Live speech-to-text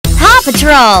Paw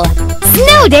Patrol!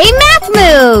 Snow Day math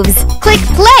moves! Click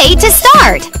play to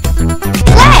start!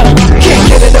 Play! Can't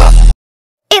get enough!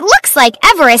 It looks like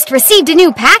Everest received a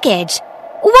new package.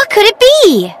 What could it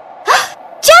be?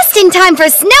 Just in time for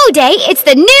Snow Day, it's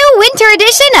the new winter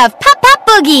edition of Pup Pup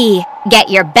Boogie! Get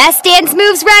your best dance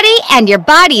moves ready and your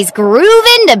body's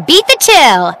grooving to beat the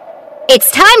chill!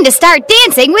 It's time to start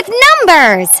dancing with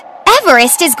numbers!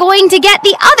 Everest is going to get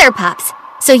the other pups,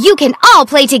 so you can all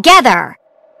play together.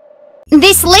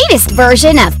 This latest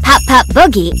version of Pup Pup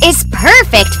Boogie is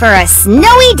perfect for a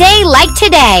snowy day like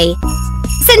today.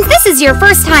 Since this is your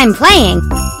first time playing,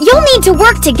 you'll need to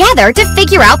work together to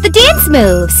figure out the dance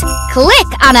moves. Click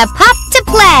on a pup to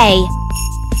play.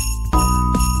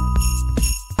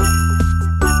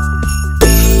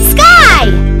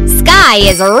 Sky! Sky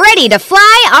is ready to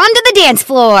fly onto the dance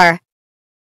floor.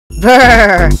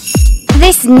 Brr!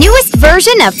 This newest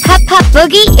version of Pup Pup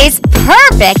Boogie is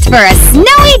perfect for a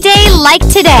snowy day like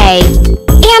today.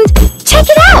 And check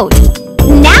it out!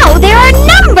 Now there are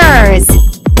numbers!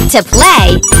 To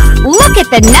play, look at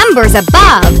the numbers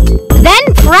above, then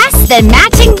press the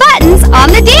matching buttons on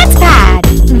the dance pad.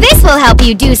 This will help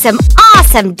you do some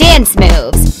awesome dance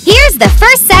moves. Here's the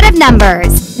first set of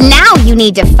numbers. Now you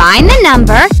need to find the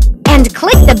number and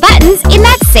click the buttons in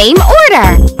that same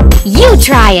order. You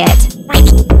try it.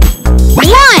 1,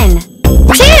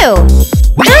 2,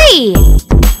 3,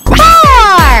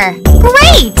 4!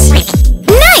 Great!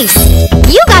 Nice!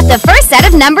 You got the first set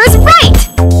of numbers right!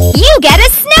 You get a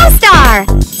snow star!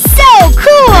 So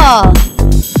cool!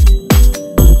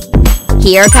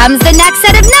 Here comes the next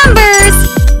set of numbers!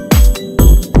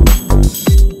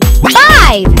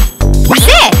 5,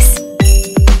 6,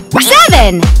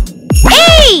 7,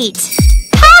 8!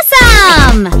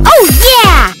 Awesome! Oh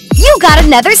yeah! You got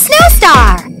another snow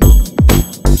star!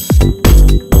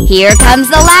 Here comes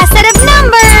the last set of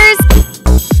numbers!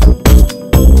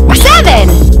 7,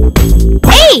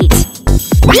 8,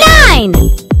 9,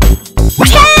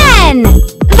 10!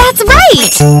 That's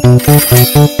right!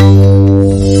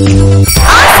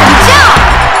 Awesome job!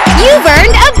 You've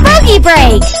earned a boogie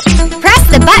break! Press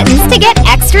the buttons to get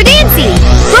extra dancy!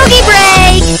 Boogie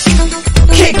break!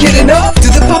 Can't get enough! Do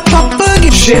the Pup Pup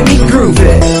Boogie! Shimmy, groove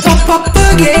it! Pup Pup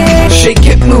Boogie! Shake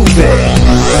it, move it!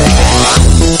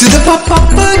 Do the Pup Pup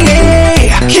Boogie!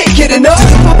 Can't get enough! Do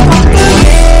the Pup Pup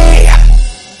Boogie!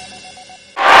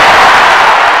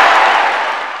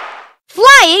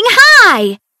 Flying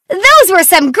high! Those were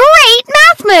some great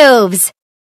math moves!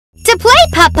 To play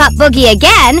Pup Pup Boogie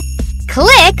again,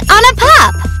 click on a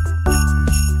pup.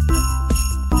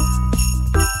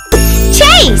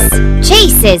 Chase!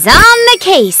 Chase is on the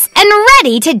case and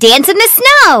ready to dance in the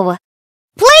snow.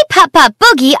 Play Pup Pup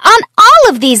Boogie on all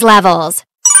of these levels.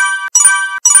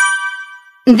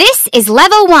 This is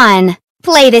level 1.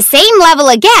 Play the same level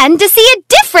again to see a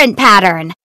different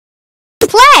pattern.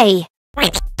 Play!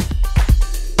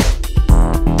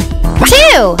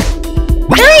 2,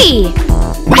 3,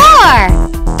 4,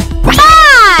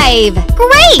 5!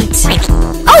 Great!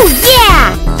 Oh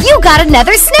yeah! You got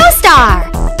another snow star!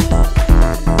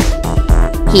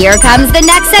 Here comes the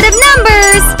next set of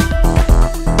numbers!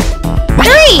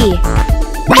 3,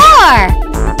 4,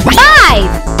 5,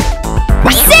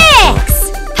 6!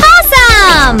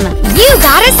 Awesome! You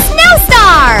got a snow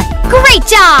star! Great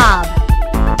job!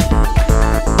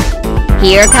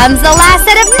 Here comes the last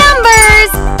set of numbers!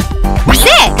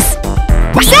 6,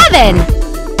 7,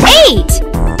 8,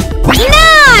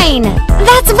 9!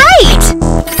 That's right!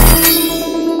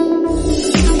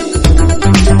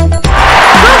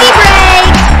 Boogie break!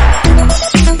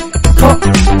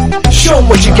 Show 'em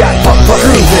what you got! Pup Pup,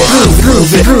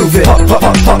 groove it, groove it, Pup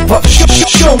Pup, Pup Pup,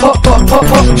 show 'em Pup Pup, Pup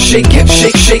Pup, shake it,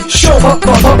 shake, shake, show 'em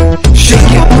Pup Pup,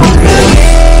 shake it,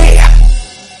 boogie!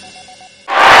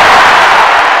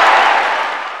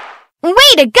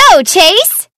 Way to go,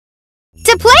 Chase!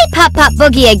 To play Pup Pup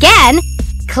Boogie again,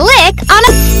 click on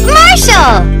a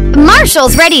Marshall!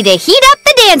 Marshall's ready to heat up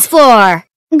the dance floor!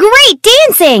 Great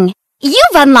dancing!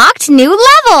 You've unlocked new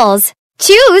levels!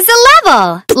 Choose a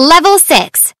level! Level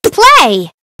 6.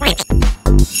 Play! 1,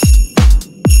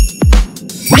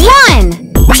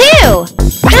 2,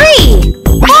 3,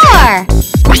 4,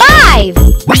 5,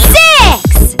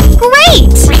 6!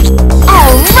 Great!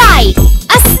 Alright!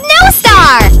 A snow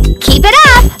star! Keep it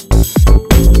up!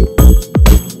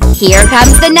 Here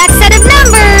comes the next set of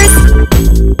numbers!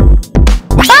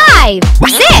 5,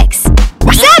 6,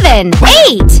 7,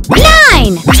 8,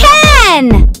 9,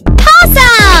 10!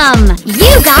 Awesome!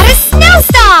 You got a snow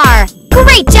star!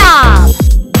 Great job!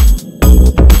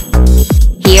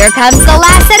 Here comes the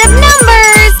last set of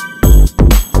numbers!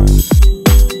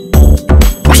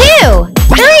 2,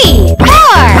 3,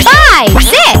 4, 5,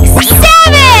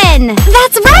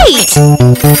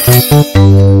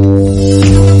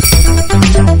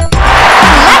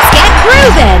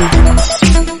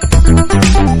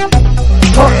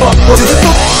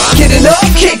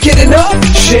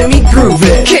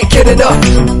 enough.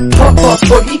 Pup Pup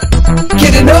Boogie,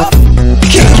 get enough.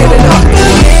 Can't get enough.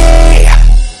 Boogie.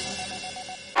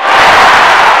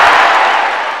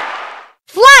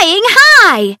 Flying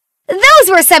high! Those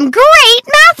were some great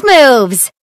math moves!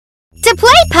 To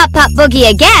play Pup Pup Boogie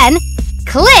again,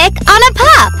 click on a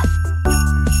pup.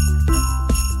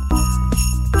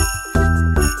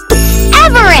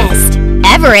 Everest!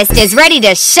 Everest is ready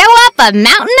to show up a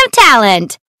mountain of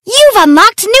talent. You've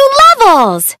unlocked new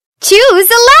levels. Choose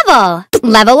a level.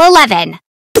 Level 11.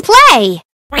 Play.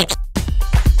 1,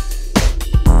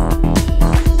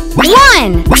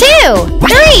 2,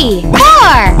 3, 4,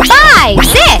 5,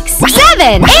 6,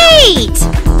 7, 8!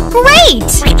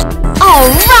 Great! All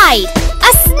right!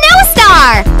 A snow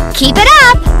star! Keep it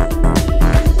up!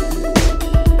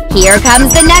 Here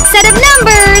comes the next set of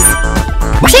numbers.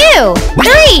 2,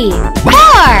 3, 4,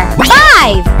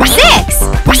 5, 6,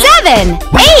 7,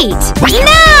 8,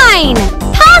 9!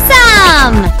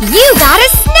 Possum! You got a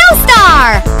snow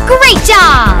star! Great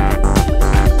job!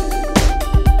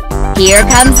 Here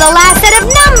comes the last set of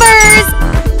numbers.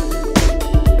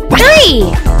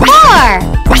 3, 4,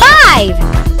 5,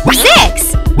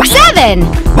 6, 7,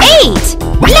 8,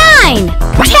 9,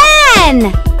 10!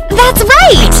 That's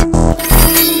right!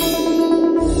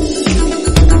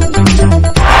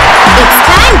 It's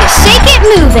time to shake it,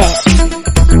 move it!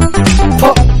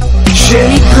 Pop,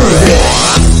 shimmy, groove it.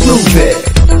 Move it.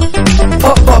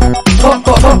 Pop, pop, pop,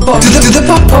 pop, pop, pop. Do the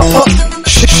pop, pop, pop.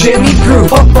 Shimmy, groove.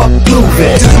 Pop, pop, move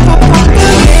it. Do the pop, pop,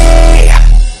 boogie.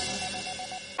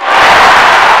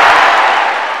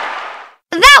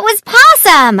 That was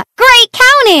Possum! Great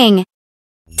counting!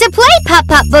 To play Pup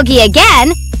Pup Boogie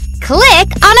again, click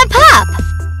on a pup.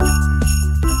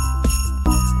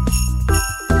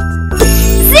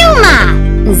 Zuma!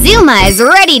 Zuma is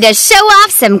ready to show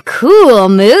off some cool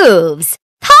moves.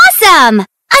 Possum!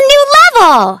 A new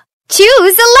level!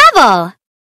 Choose a level.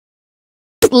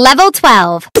 Level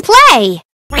 12. Play.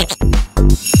 10,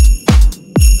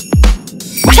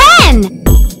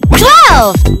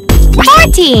 12,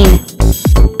 14,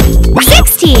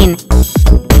 16,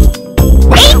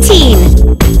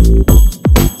 18,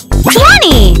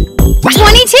 20,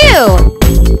 22,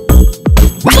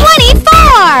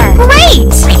 24!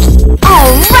 Great!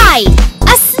 All right!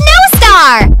 A snow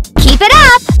star! Keep it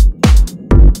up!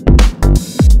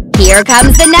 Here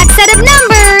comes the next set of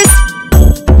numbers.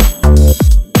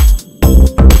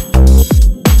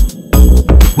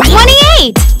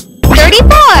 28,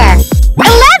 34,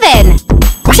 11,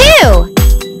 2,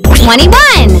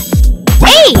 21,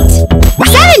 8,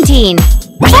 17,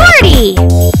 40!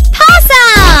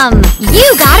 Possum! You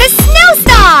got a snow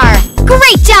star!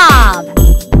 Great job!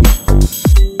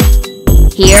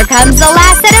 Here comes the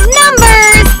last set of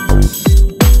numbers.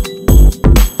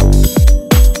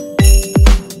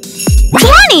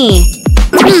 20,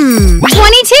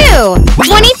 22,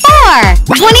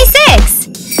 24,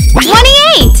 26,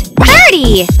 28,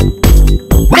 30,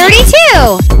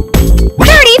 32,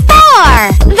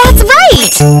 34! That's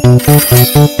right!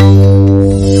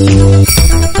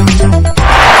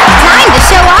 Time to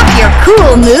show off your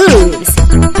cool moves.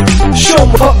 Show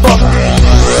 'em pop, pop.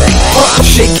 Pop,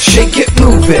 shake, shake it,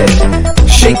 move it.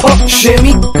 Shake, pop,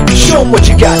 shimmy. Show 'em what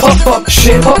you got. Pop, pop,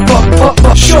 shimmy. Pop, pop, pop,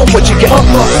 pop. Show 'em what you got. Pop,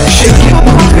 pop, shake it,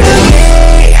 move it.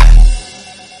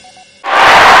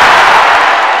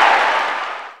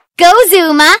 Go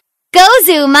Zuma! Go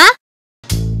Zuma!